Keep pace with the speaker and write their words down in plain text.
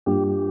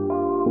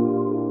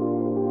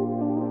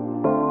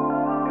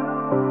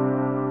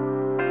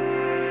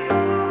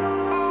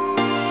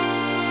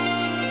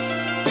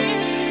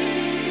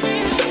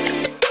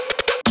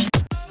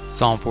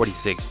Psalm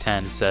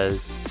 46:10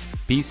 says,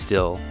 "Be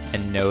still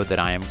and know that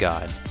I am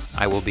God.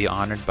 I will be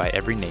honored by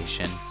every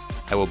nation.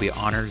 I will be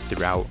honored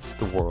throughout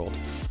the world."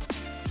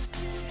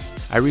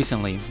 I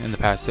recently, in the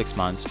past 6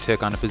 months,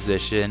 took on a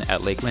position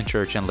at Lakeland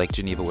Church in Lake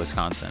Geneva,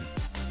 Wisconsin.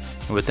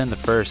 And within the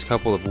first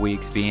couple of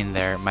weeks being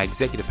there, my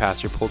executive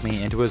pastor pulled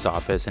me into his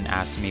office and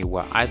asked me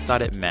what I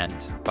thought it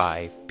meant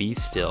by "be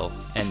still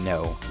and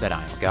know that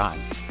I am God."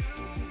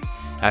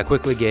 I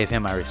quickly gave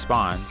him my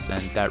response,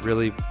 and that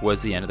really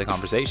was the end of the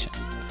conversation.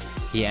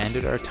 He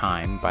ended our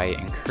time by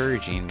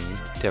encouraging me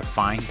to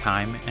find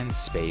time and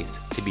space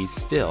to be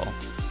still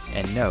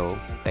and know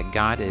that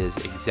God is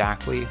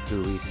exactly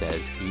who He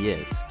says He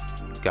is,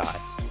 God.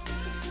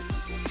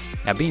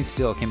 Now, being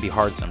still can be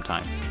hard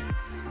sometimes.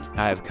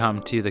 I have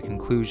come to the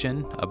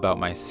conclusion about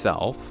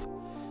myself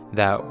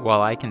that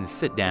while I can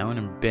sit down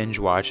and binge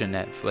watch a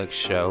Netflix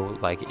show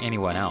like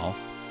anyone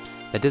else,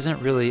 that doesn't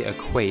really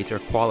equate or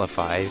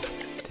qualify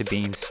to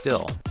being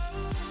still.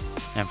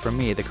 And for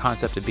me, the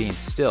concept of being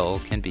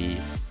still can be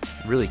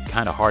really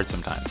kind of hard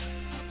sometimes.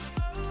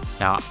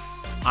 Now,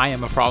 I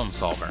am a problem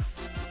solver.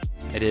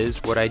 It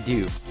is what I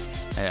do.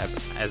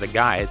 As a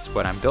guy, it's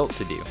what I'm built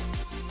to do.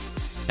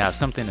 Now, if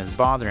something is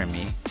bothering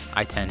me,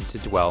 I tend to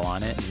dwell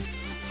on it and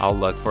I'll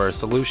look for a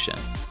solution.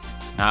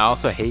 Now, I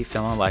also hate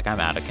feeling like I'm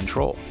out of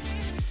control.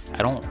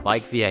 I don't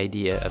like the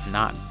idea of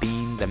not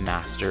being the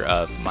master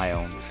of my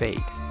own fate.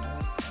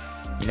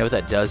 You know what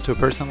that does to a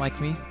person like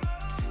me?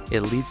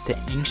 It leads to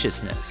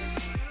anxiousness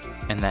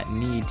and that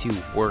need to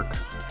work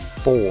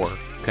for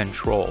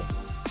control.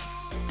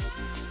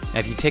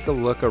 Now, if you take a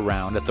look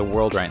around at the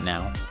world right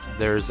now,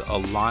 there's a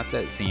lot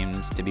that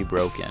seems to be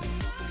broken.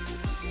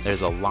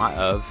 There's a lot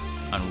of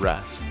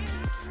unrest,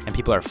 and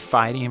people are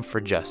fighting for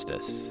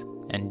justice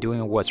and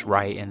doing what's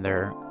right in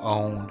their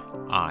own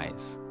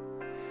eyes.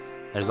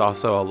 There's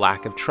also a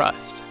lack of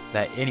trust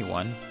that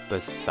anyone,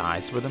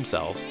 besides for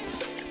themselves,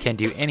 can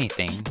do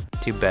anything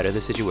to better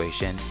the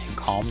situation and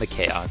calm the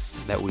chaos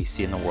that we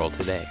see in the world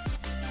today.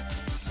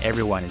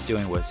 Everyone is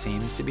doing what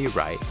seems to be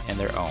right in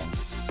their own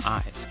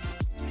eyes.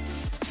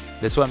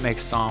 This is what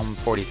makes Psalm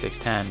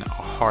 46:10 a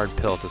hard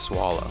pill to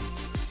swallow.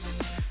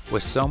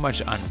 With so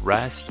much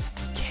unrest,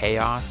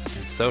 chaos,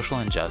 and social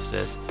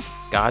injustice,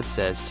 God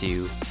says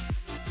to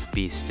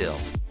be still.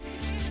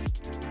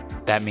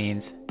 That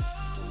means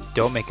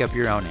don't make up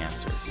your own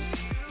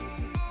answers.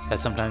 That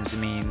sometimes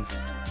means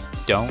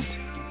don't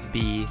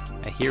be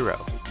a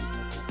hero.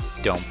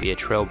 Don't be a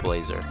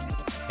trailblazer.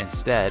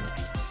 Instead,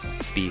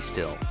 be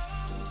still.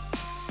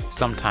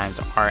 Sometimes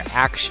our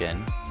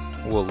action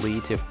will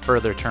lead to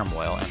further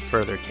turmoil and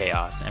further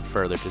chaos and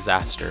further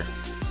disaster.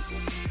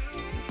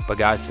 But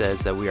God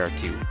says that we are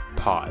to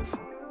pause,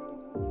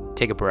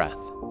 take a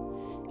breath,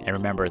 and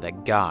remember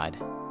that God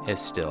is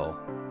still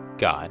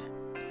God.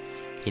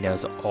 He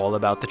knows all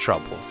about the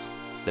troubles,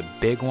 the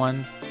big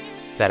ones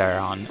that are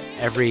on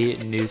every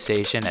news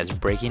station as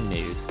breaking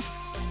news,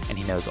 and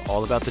He knows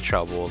all about the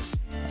troubles,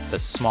 the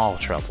small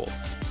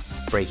troubles,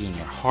 breaking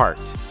your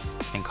heart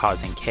and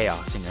causing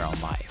chaos in your own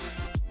life.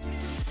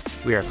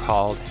 We are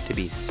called to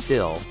be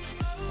still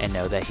and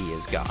know that He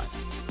is God,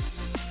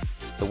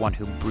 the one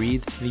who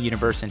breathed the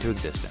universe into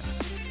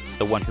existence,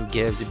 the one who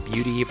gives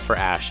beauty for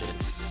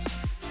ashes.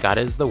 God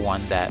is the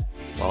one that,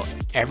 while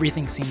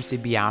everything seems to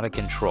be out of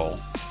control,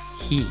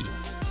 He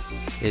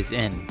is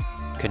in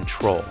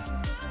control.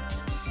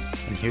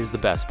 And here's the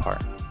best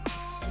part.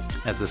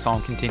 As the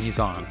song continues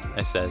on,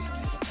 it says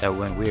that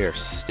when we are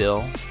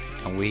still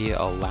and we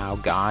allow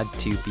God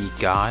to be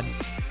God,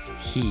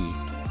 He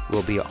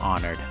will be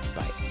honored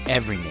by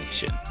every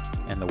nation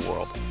in the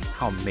world.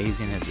 How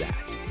amazing is that?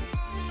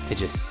 To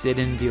just sit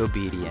in the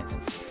obedience,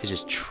 to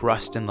just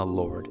trust in the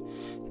Lord,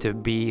 to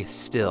be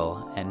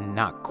still and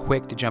not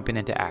quick to jumping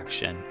into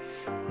action.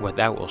 What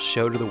that will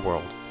show to the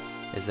world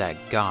is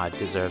that God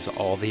deserves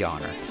all the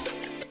honor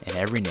in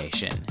every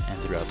nation and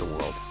throughout the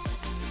world.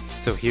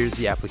 So here's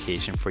the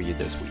application for you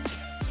this week.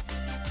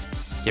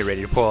 Get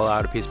ready to pull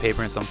out a piece of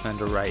paper and something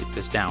to write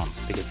this down,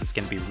 because it's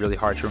going to be really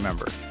hard to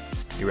remember.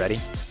 You ready?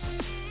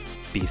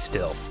 Be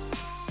still.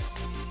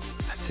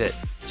 That's it.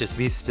 Just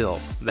be still.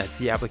 That's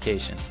the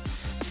application.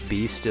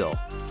 Be still.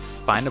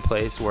 Find a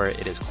place where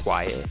it is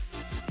quiet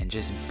and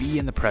just be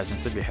in the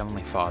presence of your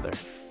Heavenly Father,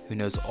 who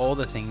knows all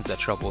the things that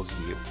troubles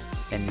you.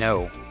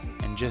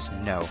 And just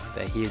know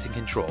that He is in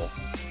control.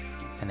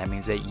 And that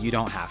means that you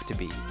don't have to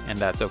be, and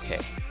that's okay.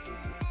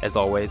 As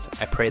always,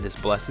 I pray this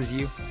blesses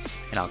you,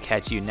 and I'll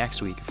catch you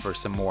next week for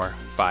some more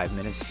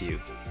 5-Minute Stew.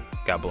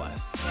 God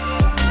bless.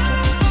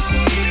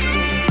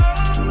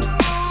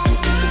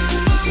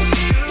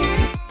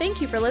 Thank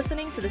you for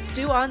listening to the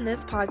Stew on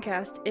This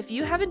podcast. If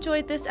you have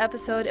enjoyed this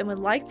episode and would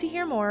like to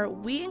hear more,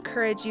 we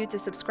encourage you to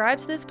subscribe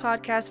to this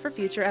podcast for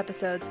future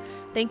episodes.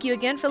 Thank you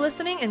again for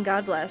listening, and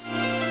God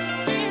bless.